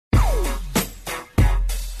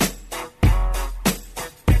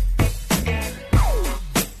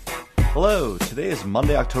Hello, today is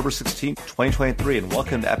Monday, October 16th, 2023, and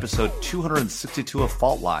welcome to episode 262 of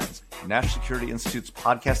Fault Lines, the National Security Institute's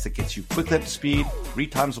podcast that gets you quickly up to speed 3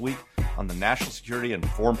 times a week on the national security and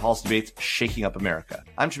foreign policy debates shaking up America.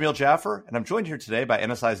 I'm Jamil Jaffer, and I'm joined here today by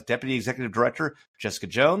NSI's Deputy Executive Director, Jessica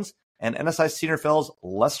Jones, and NSI Senior Fellows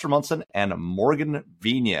Lester Munson and Morgan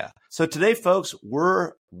Vigna. So today, folks,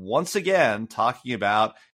 we're once again talking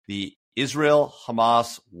about the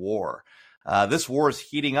Israel-Hamas war. This war is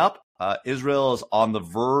heating up. Israel is on the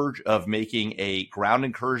verge of making a ground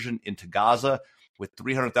incursion into Gaza with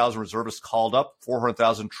 300,000 reservists called up,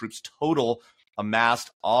 400,000 troops total amassed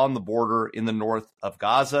on the border in the north of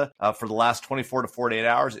Gaza. For the last 24 to 48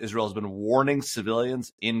 hours, Israel has been warning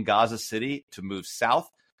civilians in Gaza City to move south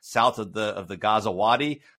of the Gaza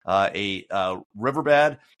Wadi, a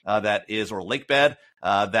riverbed or lake bed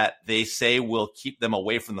that they say will keep them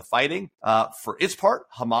away from the fighting. For its part,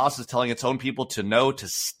 Hamas is telling its own people to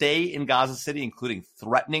stay in Gaza City, including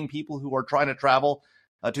threatening people who are trying to travel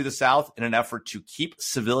to the south in an effort to keep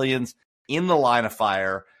civilians in the line of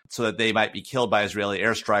fire so that they might be killed by Israeli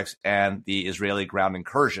airstrikes and the Israeli ground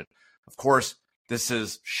incursion. Of course, this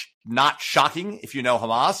is not shocking if you know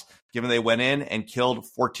Hamas, given they went in and killed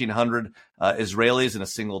 1,400 Israelis in a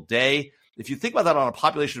single day. If you think about that on a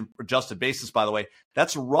population-adjusted basis, by the way,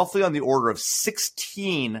 that's roughly on the order of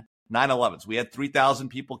 16 9/11s. We had 3,000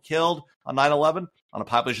 people killed on 9/11 on a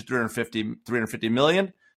population of 350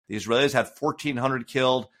 million. The Israelis had 1,400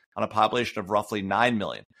 killed on a population of roughly 9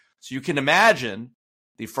 million. So you can imagine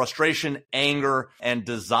the frustration, anger, and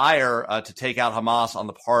desire to take out Hamas on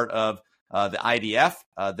the part of the IDF.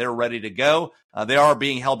 They're ready to go. They are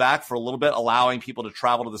being held back for a little bit, allowing people to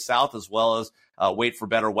travel to the south as well as wait for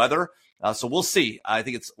better weather. So we'll see. I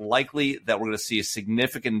think it's likely that we're going to see a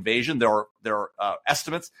significant invasion. There are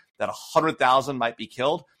estimates that 100,000 might be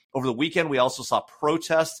killed. Over the weekend, we also saw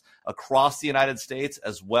protests across the United States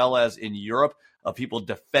as well as in Europe of people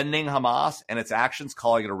defending Hamas and its actions,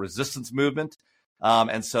 calling it a resistance movement.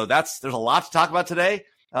 And so there's a lot to talk about today.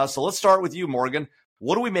 So let's start with you, Morgan.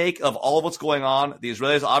 What do we make of all of what's going on? The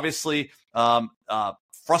Israelis obviously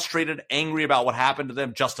frustrated, angry about what happened to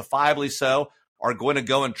them, justifiably so, are going to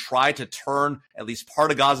go and try to turn at least part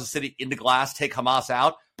of Gaza City into glass, take Hamas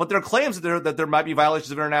out. But there are claims that there might be violations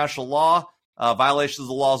of international law, violations of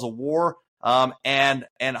the laws of war, and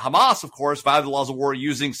Hamas, of course, violated the laws of war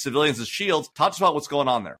using civilians as shields. Talk to us about what's going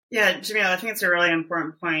on there. Yeah, Jamil, I think it's a really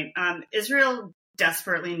important point. Israel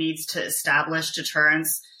desperately needs to establish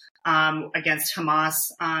deterrence against Hamas.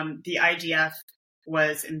 The IDF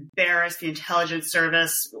was embarrassed. The intelligence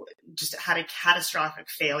service just had a catastrophic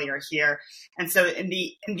failure here. And so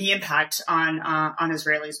the impact on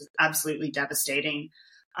Israelis was absolutely devastating.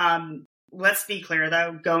 Let's be clear,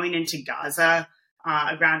 though, going into Gaza,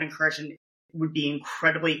 a ground incursion would be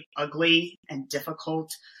incredibly ugly and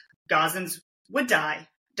difficult. Gazans would die.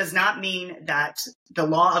 Does not mean that the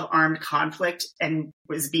law of armed conflict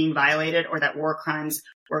was being violated or that war crimes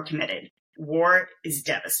were committed. War is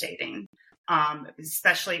devastating,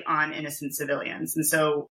 especially on innocent civilians. And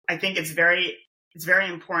so I think it's very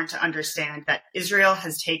important to understand that Israel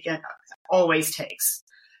always takes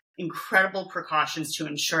incredible precautions to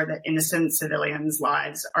ensure that innocent civilians'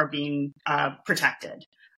 lives are being protected.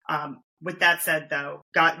 With that said, though,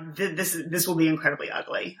 this will be incredibly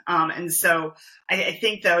ugly. And so I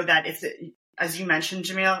think, though, that as you mentioned,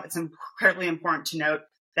 Jamil, it's incredibly important to note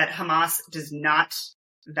that Hamas does not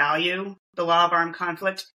value the law of armed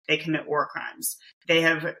conflict. They commit war crimes. They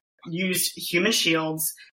have used human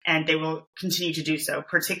shields, and they will continue to do so,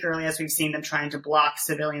 particularly as we've seen them trying to block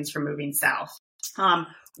civilians from moving south.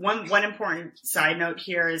 One important side note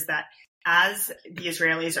here is that as the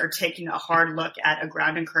Israelis are taking a hard look at a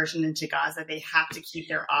ground incursion into Gaza, they have to keep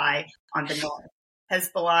their eye on the north.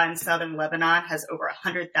 Hezbollah in southern Lebanon has over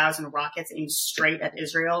 100,000 rockets aimed straight at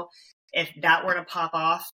Israel. If that were to pop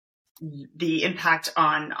off, the impact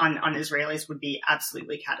on Israelis would be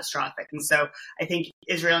absolutely catastrophic. And so I think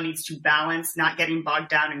Israel needs to balance not getting bogged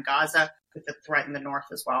down in Gaza with the threat in the north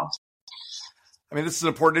as well. I mean, this is an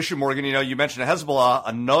important issue, Morgan. You mentioned Hezbollah,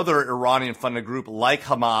 another Iranian-funded group like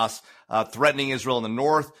Hamas, threatening Israel in the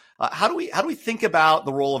north. How do we think about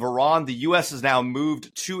the role of Iran? The U.S. has now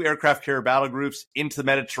moved 2 aircraft carrier battle groups into the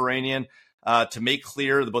Mediterranean to make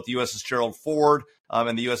clear that both the U.S.'s Gerald Ford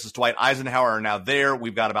and the U.S.'s Dwight Eisenhower are now there.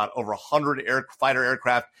 We've got about over 100 fighter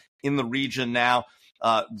aircraft in the region now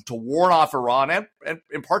to warn off Iran and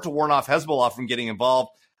in part to warn off Hezbollah from getting involved.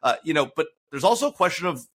 But there's also a question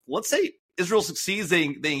of, let's say Israel succeeds, they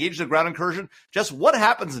engage in a ground incursion. Just what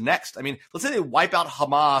happens next? I mean, let's say they wipe out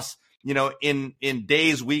Hamas in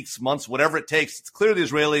days, weeks, months, whatever it takes. It's clear the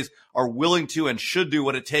Israelis are willing to and should do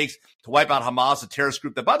what it takes to wipe out Hamas, a terrorist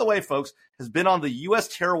group that, by the way, folks, has been on the U.S.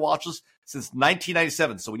 terror watch list since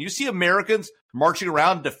 1997. So when you see Americans marching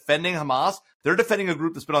around defending Hamas, they're defending a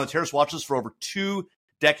group that's been on the terrorist watch list for over 2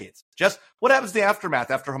 decades. Jess, what happens in the aftermath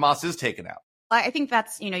after Hamas is taken out? I think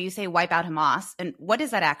that's, you say wipe out Hamas. And what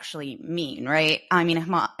does that actually mean, right?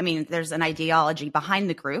 There's an ideology behind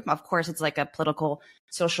the group. Of course, it's like a political,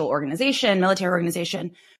 social organization, military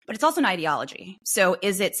organization, but it's also an ideology. So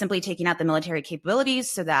is it simply taking out the military capabilities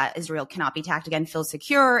so that Israel cannot be attacked again, feel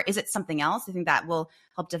secure? Is it something else? I think that will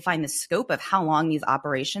help define the scope of how long these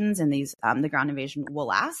operations and these the ground invasion will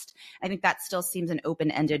last. I think that still seems an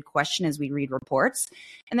open-ended question as we read reports.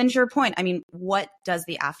 And then to your point, what does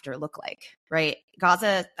the after look like, right?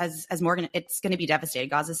 Gaza, as Morgan, it's going to be devastated.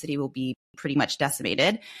 Gaza City will be pretty much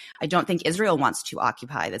decimated. I don't think Israel wants to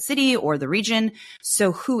occupy the city or the region.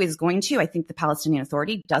 So who is going to? I think the Palestinian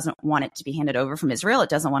Authority doesn't want it to be handed over from Israel. It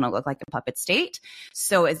doesn't want to look like a puppet state.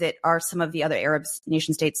 So are some of the other Arab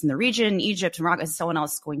nation states in the region, Egypt, Morocco, is someone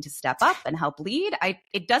else going to step up and help lead?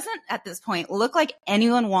 It doesn't at this point look like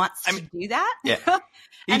anyone wants to do that. Yeah.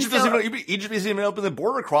 Egypt isn't even open the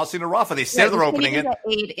border crossing to Rafah. They said they're opening it.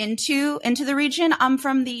 Aid into the region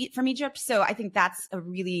from Egypt. So I think that's a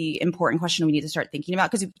really important question we need to start thinking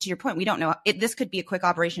about, because to your point, we don't know. This could be a quick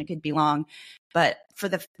operation. It could be long, but for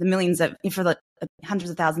the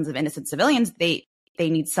hundreds of thousands of innocent civilians, they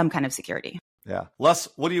need some kind of security. Yeah. Les,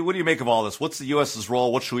 what do you make of all this? What's the U.S.'s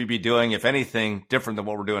role? What should we be doing, if anything, different than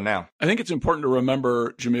what we're doing now? I think it's important to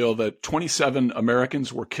remember, Jamil, that 27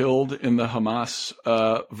 Americans were killed in the Hamas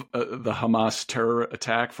terror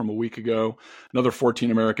attack from a week ago. Another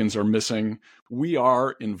 14 Americans are missing. We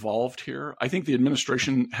are involved here. I think the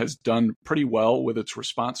administration has done pretty well with its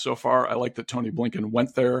response so far. I like that Tony Blinken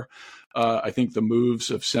went there. I think the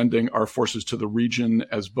moves of sending our forces to the region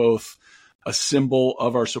as both a symbol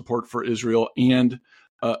of our support for Israel and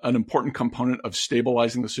an important component of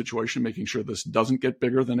stabilizing the situation, making sure this doesn't get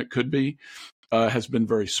bigger than it could be, has been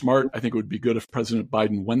very smart. I think it would be good if President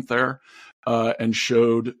Biden went there and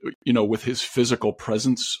showed, with his physical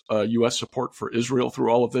presence, U.S. support for Israel through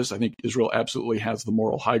all of this. I think Israel absolutely has the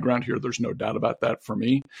moral high ground here. There's no doubt about that for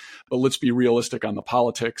me. But let's be realistic on the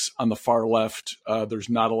politics. On the far left, there's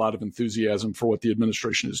not a lot of enthusiasm for what the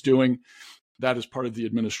administration is doing. That is part of the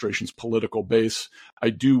administration's political base.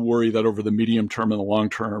 I do worry that over the medium term and the long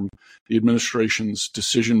term, the administration's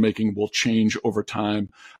decision-making will change over time.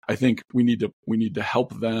 I think we need to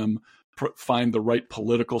help them find the right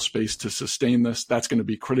political space to sustain this. That's going to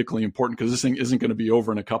be critically important, because this thing isn't going to be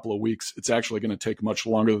over in a couple of weeks. It's actually going to take much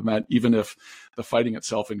longer than that, even if the fighting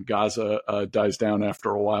itself in Gaza dies down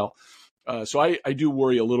after a while. So I do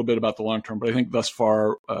worry a little bit about the long term, but I think thus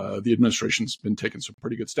far the administration's been taking some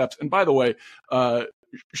pretty good steps. And by the way,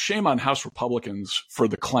 shame on House Republicans for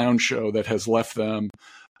the clown show that has left them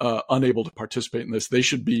unable to participate in this. They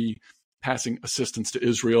should be passing assistance to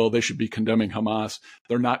Israel. They should be condemning Hamas.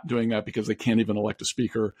 They're not doing that because they can't even elect a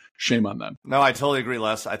speaker. Shame on them. No, I totally agree,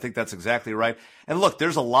 Les. I think that's exactly right. And look,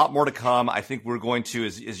 there's a lot more to come. I think we're going to,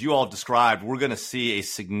 as you all described, we're going to see a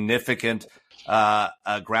significant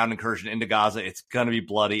ground incursion into Gaza. It's going to be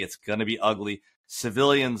bloody. It's going to be ugly.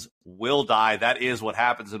 Civilians will die. That is what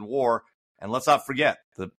happens in war. And let's not forget,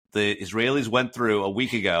 the Israelis went through a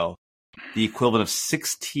week ago the equivalent of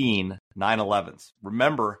 16 9/11s.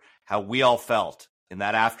 Remember how we all felt in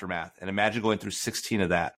that aftermath, and imagine going through 16 of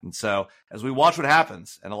that. And so as we watch what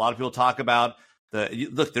happens, and a lot of people talk about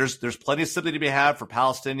there's plenty of sympathy to be had for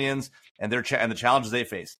Palestinians and and the challenges they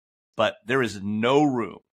face, but there is no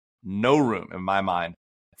room in my mind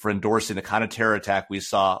for endorsing the kind of terror attack we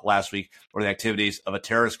saw last week, or the activities of a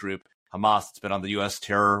terrorist group, Hamas, that's been on the U.S.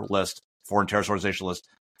 terror list, foreign terrorist organization list,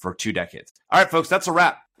 for 2 decades. All right, folks, that's a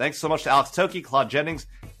wrap. Thanks so much to Alex Toki, Claude Jennings,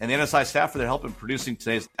 and the NSI staff for their help in producing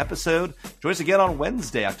today's episode. Join us again on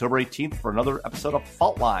Wednesday, October 18th, for another episode of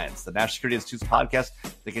Fault Lines, the National Security Institute's podcast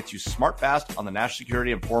that gets you smart fast on the national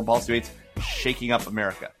security and foreign policy debates shaking up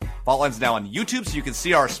America. Fault Lines is now on YouTube, so you can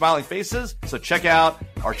see our smiling faces. So check out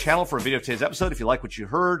our channel for a video of today's episode. If you like what you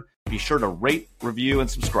heard, be sure to rate, review, and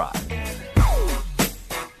subscribe.